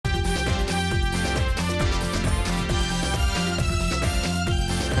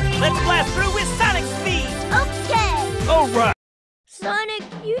Sonic,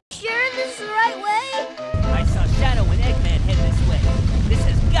 you sure this is the right way? I saw Shadow and Eggman head this way. This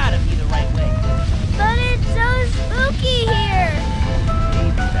has gotta be the right way. But it's so spooky here.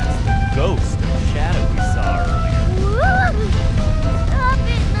 Maybe that's the ghost of Shadow we saw earlier. Woo! Stop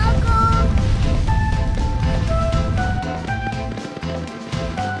it, Knuckles.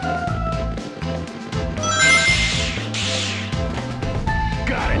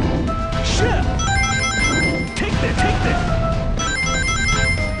 Got it! Shit! Take this! Take this!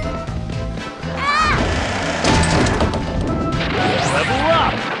 Level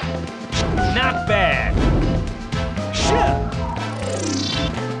up! Not bad! Shit!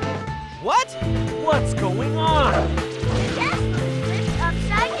 What? What's going on? That's flipped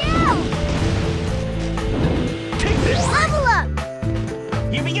upside down. Take this! Level up.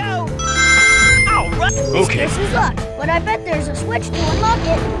 Here we go! Alright! Okay. This is locked, but I bet there's a switch to unlock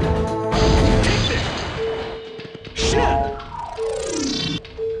it. Take this! Shit!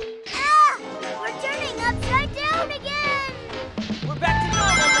 Ah! We're turning upside down again. We're back to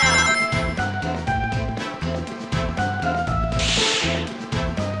normal now!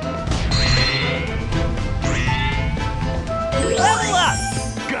 Level up!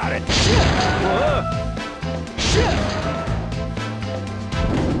 Got it! Shit! Whoa! Shit!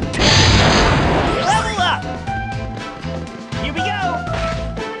 Level up! Here we go!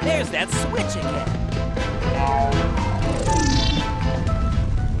 There's that switch again.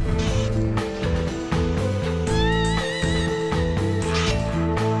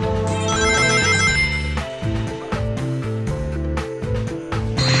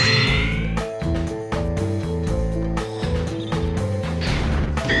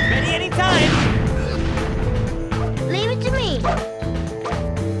 Ready anytime! Leave it to me.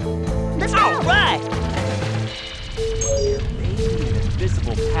 Let's go. Alright! Maybe an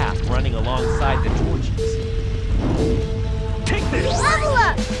invisible path running alongside the torches. Take this! Level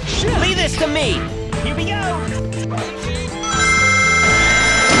up. Shit! Leave this to me! Here we go!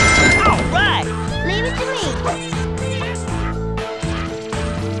 Alright! Leave it to me.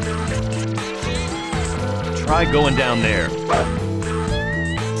 Try going down there.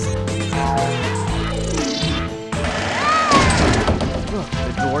 Look,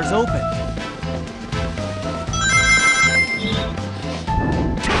 the door's open.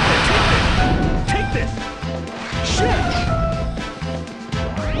 Take this! Shit!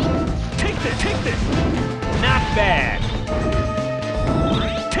 Take this! Take this! Not bad!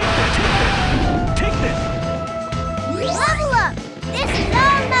 Take this! Take this! Take this! Level up. This is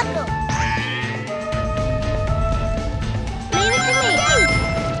all Knuckles. Leave it to me.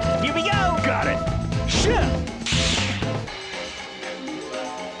 Here we go! Got it! Shit!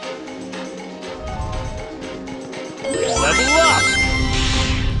 Level up!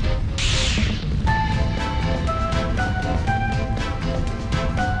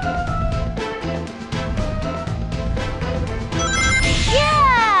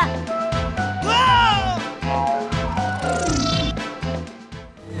 Yeah! Whoa!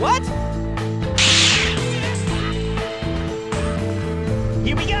 What?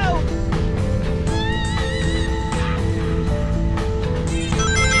 Here we go!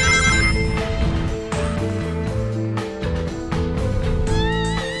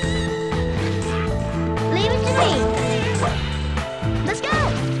 Leave it to me. Let's go.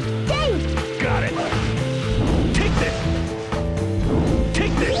 Dave, Got it! Take this!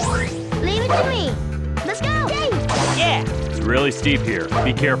 Take this! leave it to me. Let's go. Dave. Yeah! It's really steep here.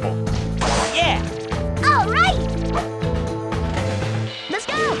 Be careful. Yeah! All right. Let's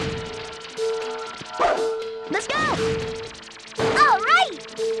go. Let's go. All right.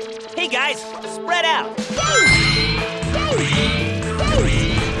 Hey guys, spread out! Dave. Dave.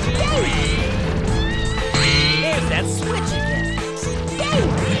 Dave. Dave. There's that switch again! Dave.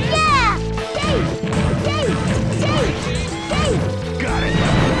 Yeah. Dave. Dave. Dave. Dave. Got it!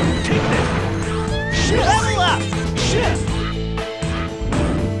 Take this! Shit! Level up! Shit!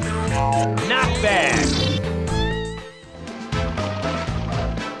 Not bad!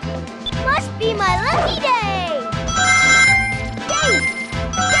 Must be my lucky day. Dave.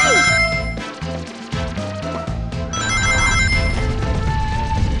 Dave.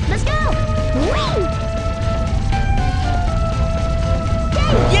 Let's go. Whee!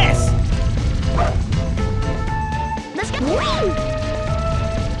 Dave. Yes! Let's go. Whee!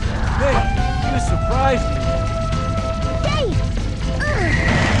 Hey, you surprised me! Dave.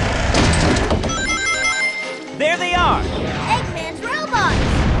 There they are! Eggman's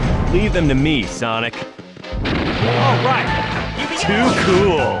robots. Leave them to me, Sonic. All right, here we go! Too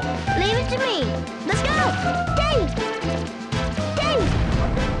cool! Leave it to me. Let's go. Dave. Dave.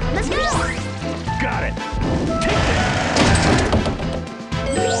 Let's go. Got it! Take this!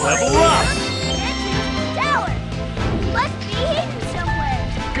 Level up! Tower! Must be hidden somewhere!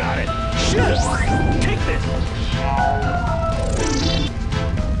 Got it! Shit! Take this!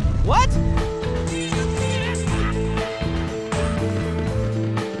 What?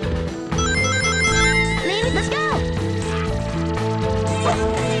 Leave it, let's go!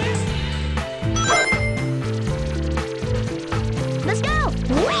 Let's go!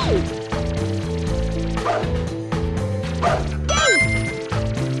 Whee!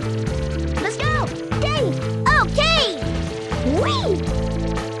 Let's go! Yay! Okay! Whee!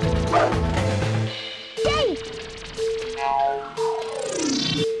 Yay!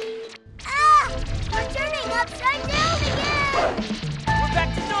 Ah! We're turning upside down again! We're back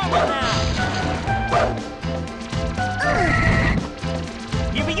to normal now.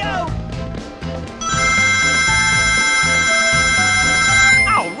 Here we go!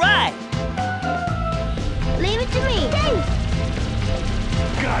 All right. Leave it to me! Yay!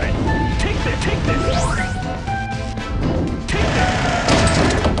 Got it! Take this! Take this! Take this!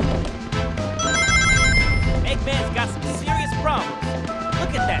 Eggman's got some serious problems.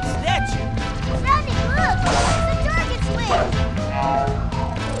 Look at that statue. Sonic, look! The target switch!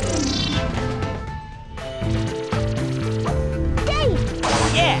 Yay!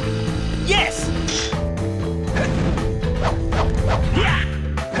 Yeah. Yes. Yeah!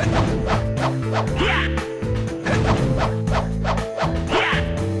 Yeah!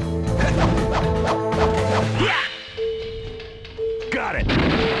 Yeah! Got it!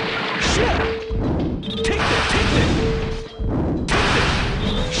 Shit! Take this! Take this! Take this!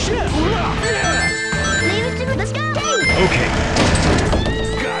 Shit! Leave it to me! Let's go! Yay! Okay.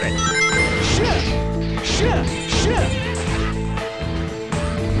 Got it! Shit! Shit! Shit!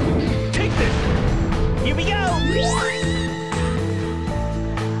 Take this! Here we go!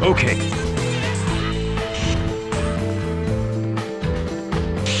 Okay.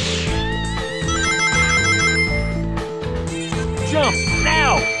 Jump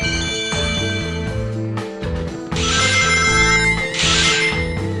now!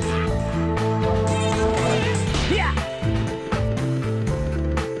 Yeah!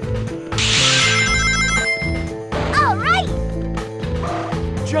 All right!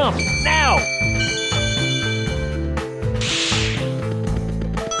 Jump now!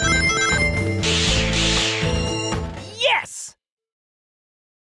 Yes.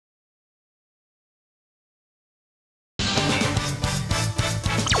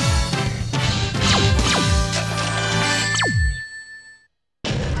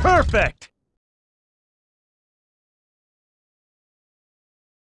 Perfect!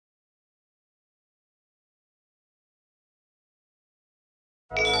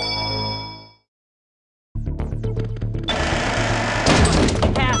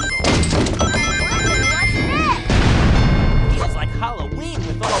 Castle. What's next? Feels like Halloween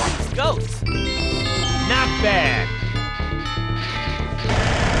with all these ghosts. Not bad!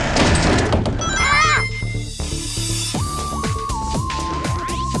 Ah!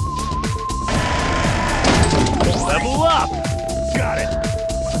 Level up! Got it!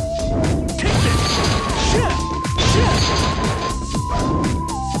 Take this! Shit! Shit!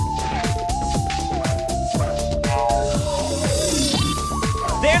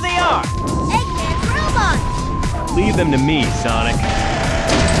 There they are. Eggman's robots! Leave them to me, Sonic.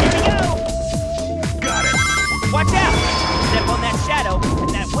 Here we go. Got it! Watch out. Step on that shadow and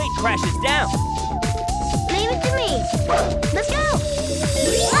that weight crashes down. Leave it to me! Let's go!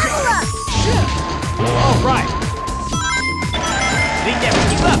 Level up! All right! They never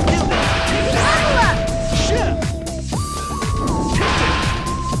give up, do they? Level up! Shit! Take this!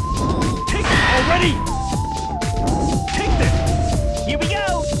 Take this! Already! Take this! Here we go.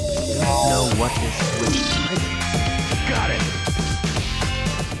 Don't know what this switch triggers. Got it!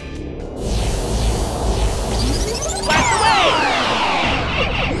 Blast away.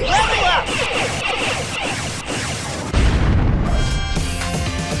 Level up.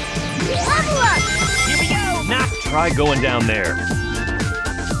 Level up! Here we go. Not try going down there.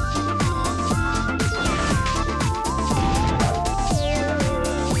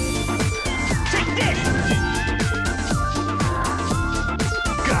 Take this!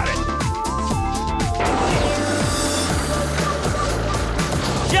 Got it!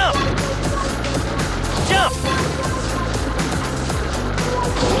 Jump. Jump.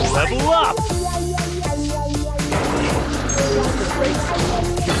 Level up!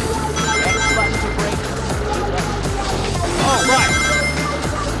 All right!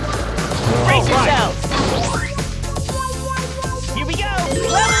 Brace All right. yourselves. Here we go.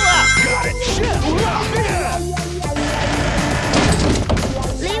 Level up. Got it! Shit! Yeah!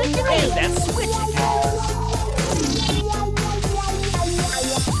 Leave it to me! There's that switch again.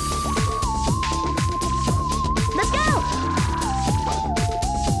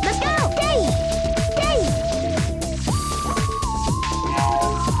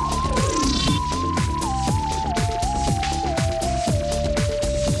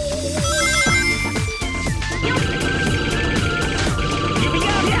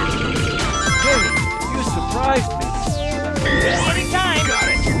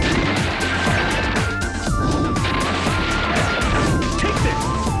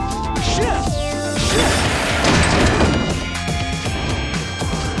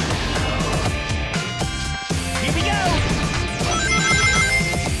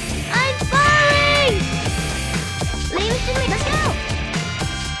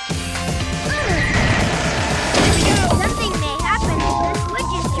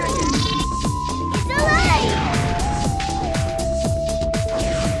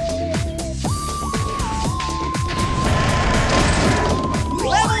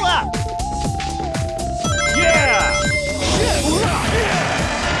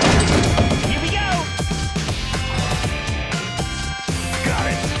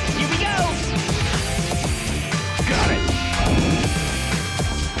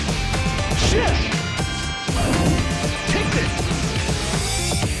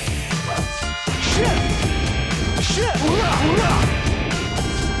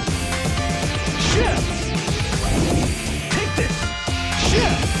 Shit! Take this!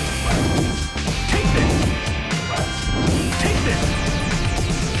 Shit! Take this! Take this!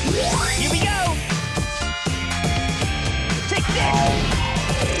 Here we go! Take this!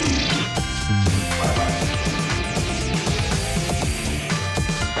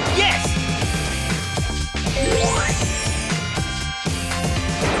 Yes!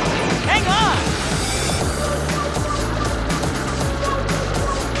 Hang on!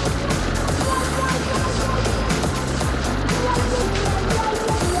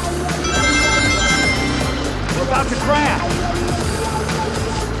 We're about to crash!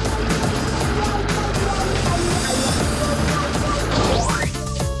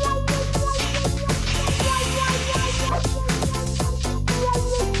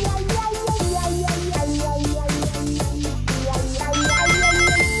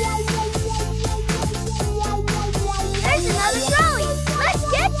 There's another trolley. Let's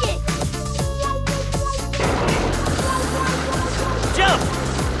catch it. Jump!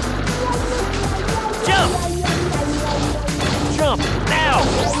 Jump! Jump! Now!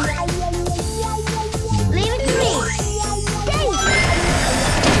 Leave it to me. Dave.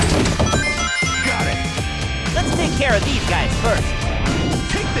 Got it! Let's take care of these guys first.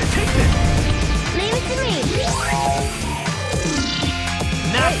 Take this! Take this! Leave it to me.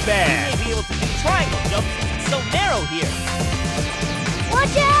 Not You bad! may be able to do triangle jumps since it's so narrow here.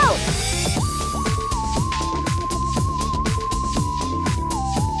 Watch out.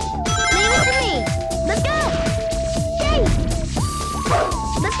 Leave it to me. Let's go. Dave.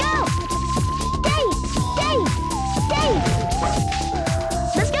 Let's go. Dave. Dave. Dave.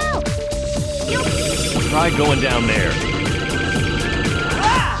 Let's go. Try going down there.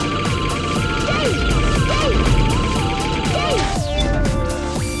 Ah! Dave. Dave. Dave.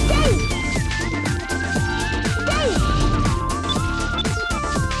 Dave. Dave.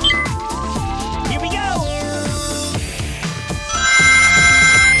 Here we go!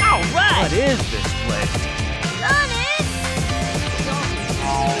 All right! What is this place? Run it.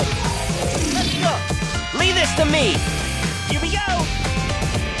 Let's go! Leave this to me! Here we go!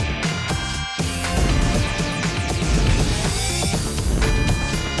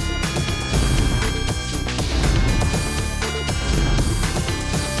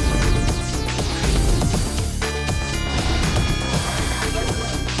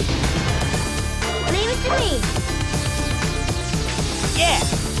 Leave it to me. Yeah!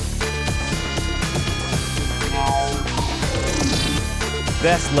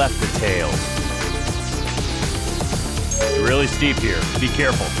 Best left the tails. It's really steep here. Be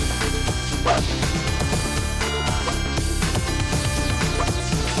careful.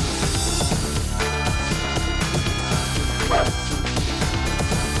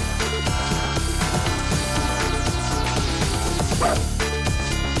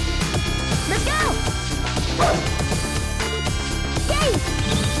 Let's go. Dave.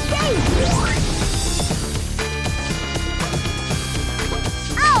 Dave.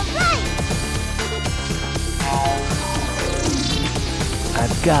 All right.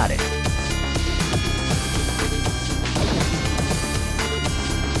 I've got it.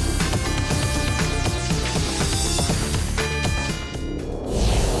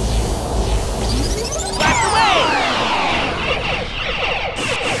 Blast away!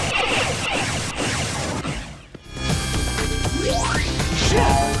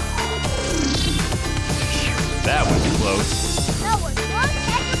 That was close. That was one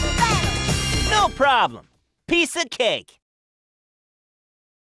heck of a battle. No problem. Piece of cake.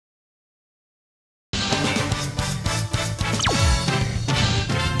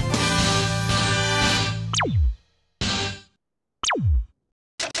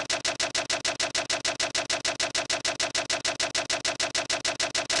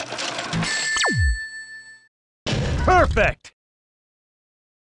 Perfect!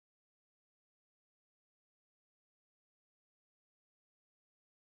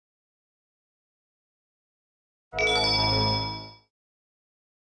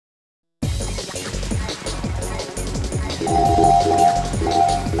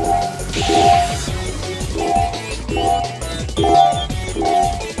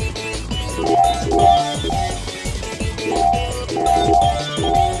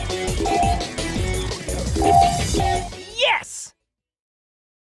 Yes!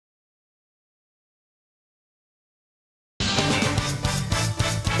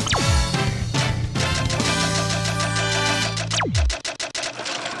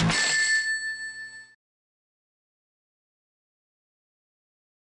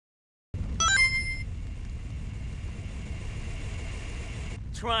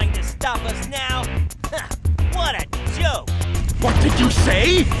 Trying to stop us now? What a joke! What did you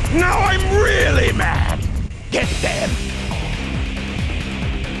say? Now I'm really mad. Get them.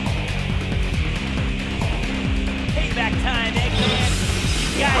 Payback time, Eggman!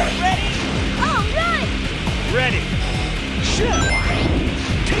 You guys ready? All right! Ready. Shit.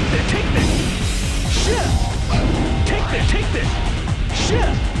 Take this, take this. Shit. Take this, take this.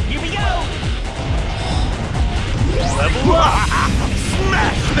 Shit. Here we go! Level up.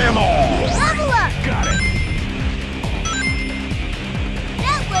 Smash them all. Level up! Got it.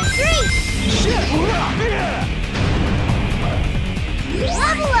 That was great! Shit. Yeah.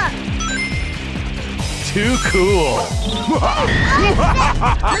 Level up! Too cool.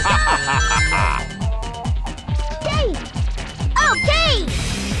 Okay! Okay!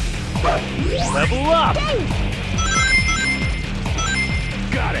 Level up. Okay!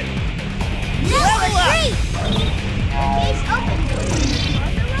 Got it. That was great! Case open.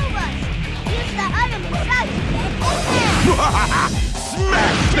 On the robots. Use the item inside to get open.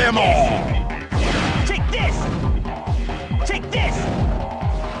 Smash them all. Take this! Take this!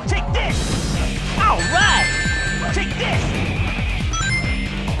 Take this! All right! Take this!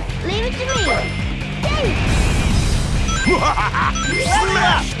 Leave it to me. Okay!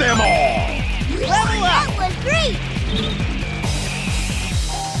 Smash them all. Level up! That was great!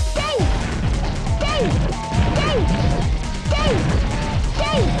 Okay! Okay! Okay! Okay!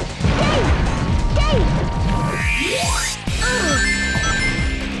 Okay! Okay!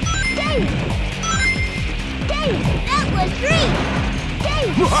 Okay! Okay! That was great! Okay!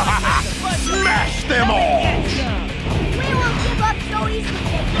 Smash them all. Get some! We won't give up so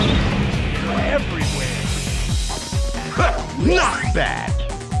easily. Everywhere. Not bad.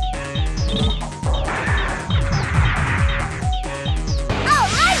 All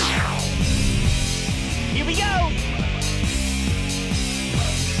right! Here we go!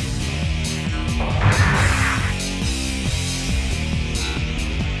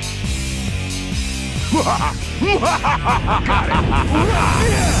 Got it.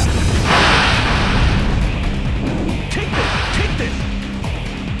 Take this. Take this.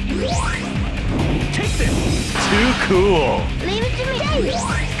 Take this. Too cool. Leave it to me.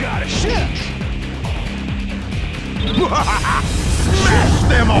 Got it. Shit. Smash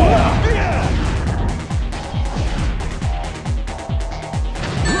them all.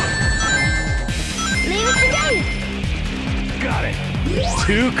 Leave it to me. Got it.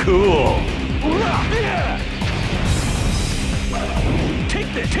 Too cool. Take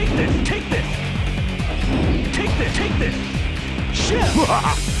this. Take this. Take this. Take this. Take this. Shit.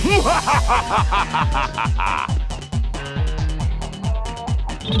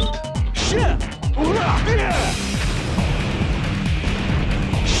 Shit.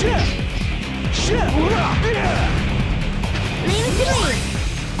 Shit. Shit. Leave it to me.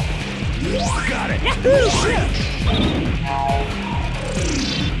 Got it. Shit.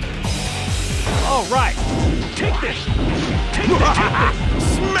 All right! Take this. Take this. Take this.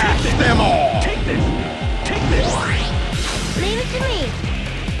 Smash them all. Take this. Take this. Leave it to me.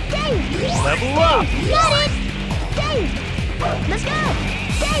 Okay! Level up. Got it! Okay! Let's go!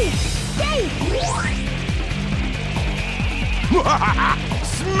 Okay! Okay!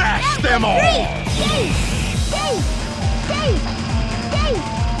 Smash them all. Great! Okay! Okay! Okay!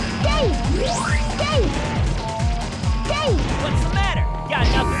 Okay! Okay! Okay! What's the matter? Got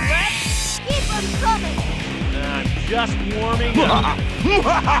nothing left? Keep them coming! I'm just warming up.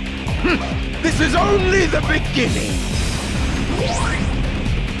 This is only the beginning.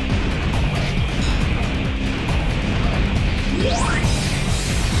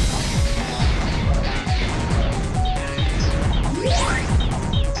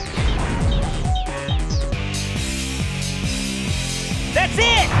 That's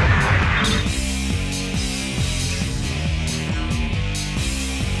it!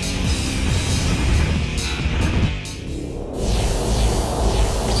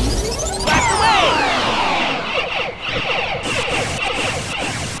 Blast away!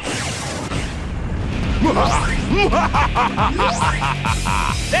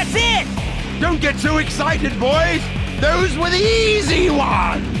 That's it! Don't get too excited, boys. Those were the easy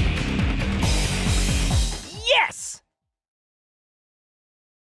ones. Yes!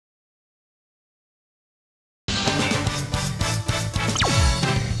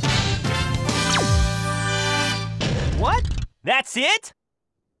 What? That's it?